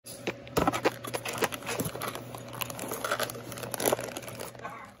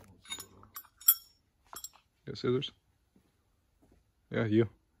scissors? Yeah, you.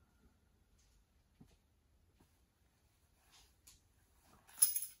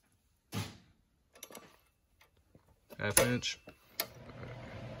 Half-inch.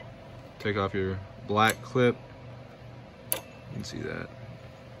 Take off your black clip. You can see that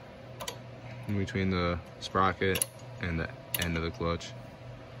in between the sprocket and the end of the clutch.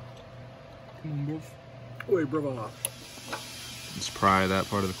 Wait, brother. Just pry that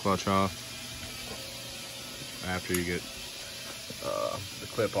part of the clutch off after you get the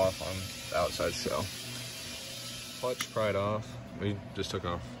clip off on the outside shell. Clutch pried off. We just took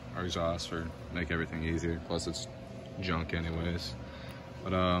off our exhaust for make everything easier. Plus it's junk anyways.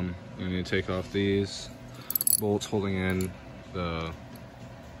 But you need to take off these bolts holding in the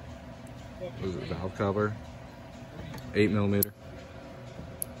valve cover, 8mm.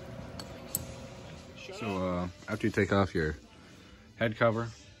 So after you take off your head cover,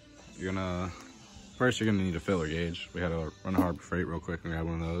 you're gonna need a filler gauge. We had to run Harbor Freight real quick and grab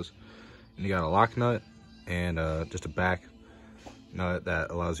one of those. And you got a lock nut and just a back nut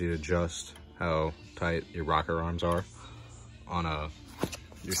that allows you to adjust how tight your rocker arms are on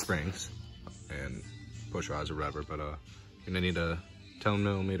your springs and push rods or whatever. But you're gonna need a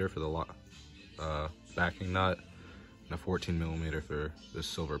 10mm for the backing nut and a 14mm for this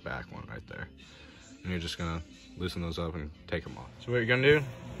silver back one right there. And you're just gonna loosen those up and take them off. So what you're gonna do,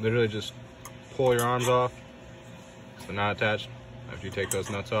 literally just pull your arms off, so they're not attached after you take those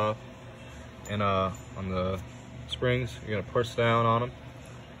nuts off. And on the springs, you're gonna push down on them,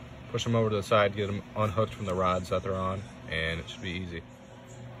 push them over to the side, get them unhooked from the rods that they're on, and it should be easy.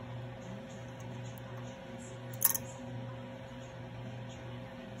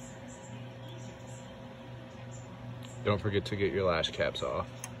 Don't forget to get your lash caps off.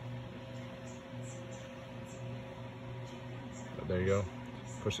 But there you go.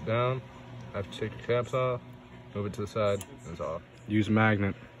 Push it down. After you take your caps off, move it to the side, and it's off. Use a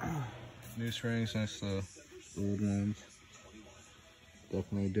magnet. New springs next to the old ones.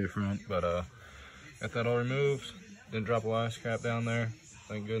 Definitely different, but got that all removed. Didn't drop a lash cap down there,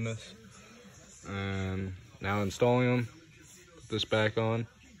 thank goodness. And now installing them. Put this back on.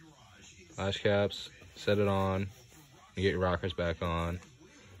 Lash caps, set it on. You get your rockers back on.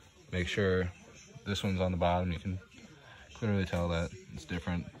 Make sure this one's on the bottom. You can clearly tell that it's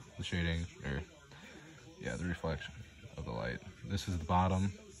different, the shading, or yeah, the reflection of the light. This is the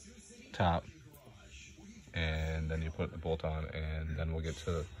bottom, top, and then you put the bolt on, and then we'll get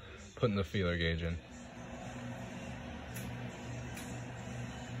to putting the feeler gauge in.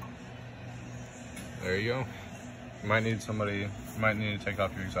 There you go. You might need to take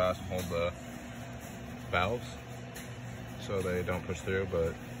off your exhaust and hold the valves so they don't push through,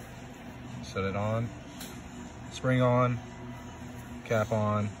 but set it on, spring on, cap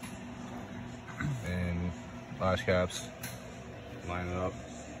on, and lash caps, line it up.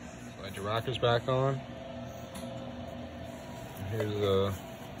 Slide your rockers back on. Here's the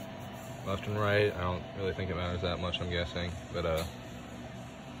left and right. I don't really think it matters that much, I'm guessing, but the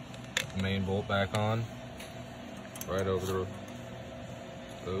main bolt back on, right over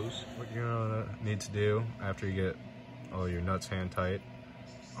those. What you're gonna need to do after you get all your nuts hand tight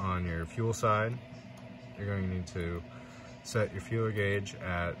on your fuel side, you're going to need to set your feeler gauge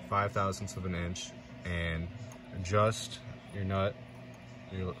at 5/1000ths of an inch and adjust your nut,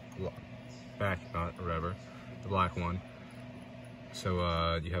 your back nut or whatever, the black one,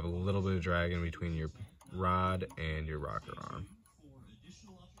 so you have a little bit of drag in between your rod and your rocker arm.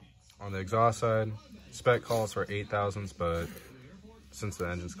 On the exhaust side, spec calls for 8/1000ths, but since the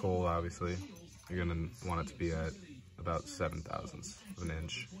engine's cold, obviously, you're gonna want it to be at about 7/1000ths of an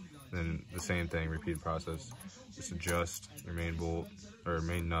inch. Then the same thing, repeat process. Just adjust your main bolt or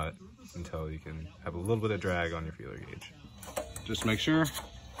main nut until you can have a little bit of drag on your feeler gauge. Just make sure.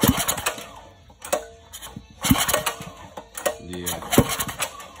 Yeah.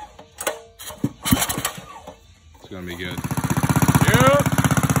 It's gonna be good. Yeah.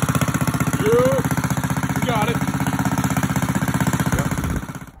 Yeah. You got it.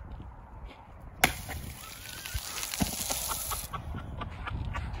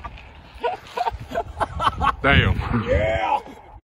 Damn. Yeah.